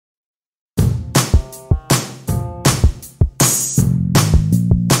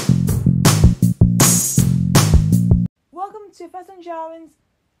to First Jarman's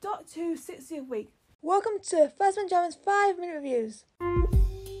Doctor Who 60th week. Welcome to First Jarman's 5-minute reviews.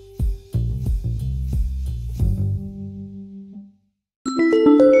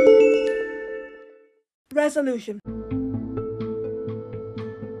 Resolution.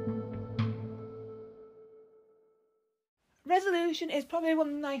 Resolution is probably one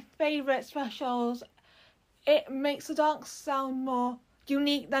of my favourite specials. It makes the Daleks sound more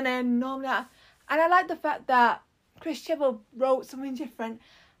unique than they normally are. And I like the fact that Chris Chibnall wrote something different,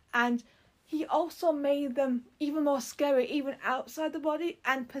 and he also made them even more scary, even outside the body,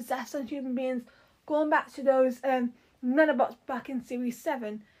 and possessed on human beings. Going back to those nanobots back in Series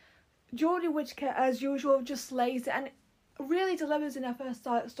 7, Jodie Whittaker, as usual, just slays it and really delivers in her first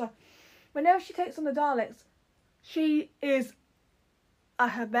Dalek story. Whenever she takes on the Daleks, she is at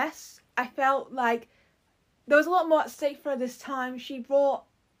her best. I felt like there was a lot more at stake for her this time. She brought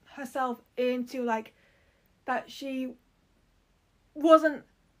herself into that she wasn't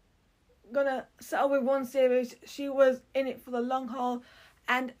gonna settle with one series. She was in it for the long haul,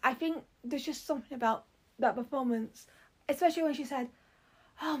 and I think there's just something about that performance, especially when she said,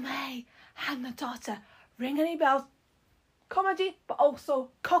 "Oh May, I'm the daughter, ring any bells." Comedy, but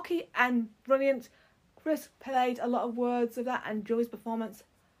also cocky and brilliant. Chris played a lot of words of that, and Julie's performance,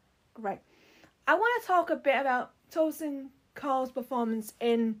 great. I want to talk a bit about Tosin Cole's performance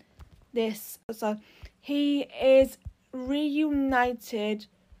in this episode. He is reunited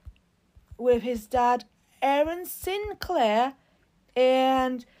with his dad, Aaron Sinclair,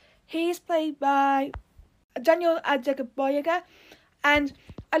 and he's played by Daniel Adegboyega. And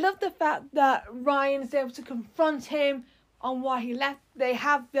I love the fact that Ryan is able to confront him on why he left. They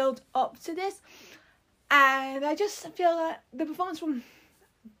have built up to this, and I just feel that the performance from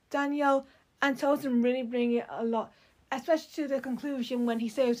Daniel and Tosin really bring it a lot, especially to the conclusion when he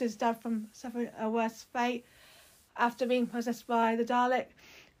saves his dad from suffering a worse fate after being possessed by the Dalek.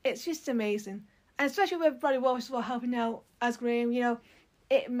 It's just amazing. And especially with Bradley Walsh as well helping out as Graham,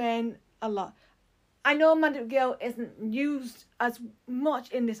 it meant a lot. I know Amanda Gill isn't used as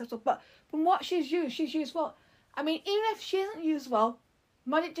much in this episode, but from what she's used well. I mean, even if she isn't used well,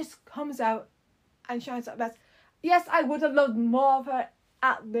 Magic just comes out and shines at best. Yes, I would have loved more of her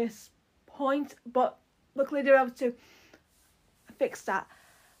at this point, but luckily they were able to fix that.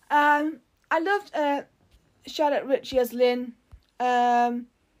 I loved Charlotte Ritchie as Lynn.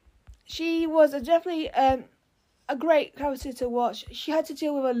 She was definitely a great character to watch. She had to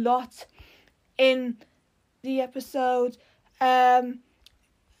deal with a lot in the episode.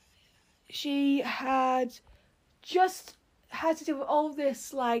 She had to deal with all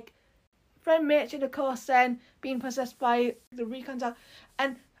this, friend Mitch, and of course then being possessed by the Recon Dalek.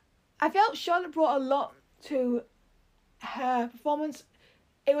 And I felt Charlotte brought a lot to her performance.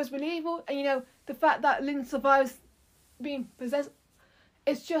 It was believable, and the fact that Lynn survives being possessed,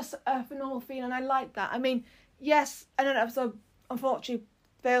 it's just a phenomenal feeling, and I like that. I mean, yes, another episode unfortunately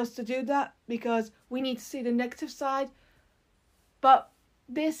fails to do that because we need to see the negative side, but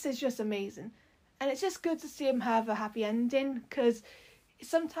this is just amazing, and it's just good to see him have a happy ending, because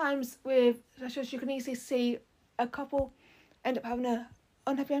sometimes with specials you can easily see a couple end up having a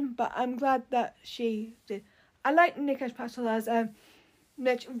unhappy ending, but I'm glad that she did. I like Nick Patel as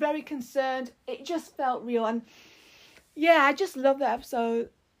Mitch, very concerned. It just felt real, and yeah, I just love that episode.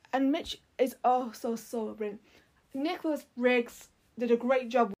 And Mitch is also so brilliant. Nicholas Briggs did a great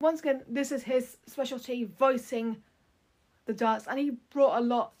job. Once again, this is his specialty, voicing the Daleks, and he brought a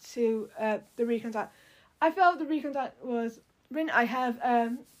lot to the Recon Dalek. I felt the Recon Dalek was brilliant. I have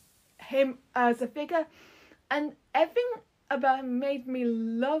him as a figure, and everything about him made me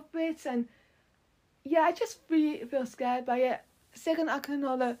love it, and yeah, I just really feel scared by it. Second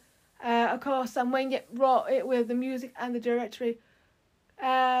Akinola, of course, and Wayne Yip brought it with the music and the directory.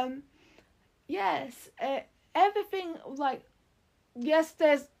 Yes, everything, yes,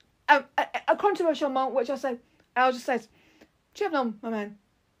 there's a controversial moment, which I'll just say, Chibnall, my man,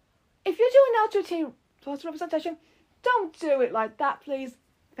 if you're doing LGBT plus representation, don't do it like that, please.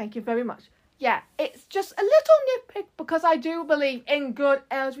 Thank you very much. Yeah, it's just a little nitpick, because I do believe in good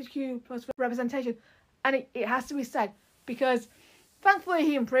LGBTQ plus representation, and it has to be said, because thankfully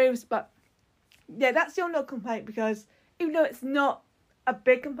he improves. But yeah, that's the only complaint, because even though it's not a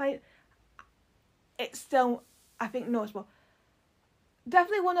big complaint, it's still, I think, noticeable.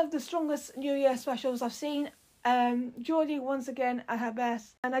 Definitely one of the strongest New Year specials I've seen. Jodie once again at her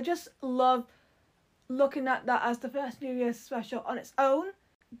best, and I just love looking at that as the first New Year special on its own,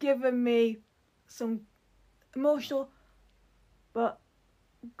 giving me some emotional but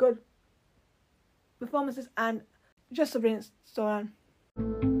good performances and just a brilliant storyline.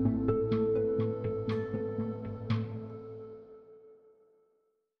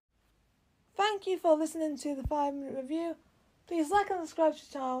 Thank you for listening to the 5-minute review. Please like and subscribe to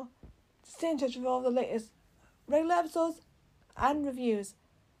the channel to stay in touch with all the latest regular episodes and reviews.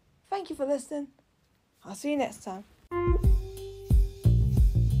 Thank you for listening. I'll see you next time.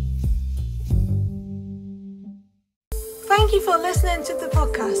 Thank you for listening to the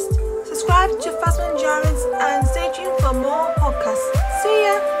podcast. Subscribe to Phasma Endurance and stay tuned for more podcasts. See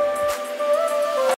ya!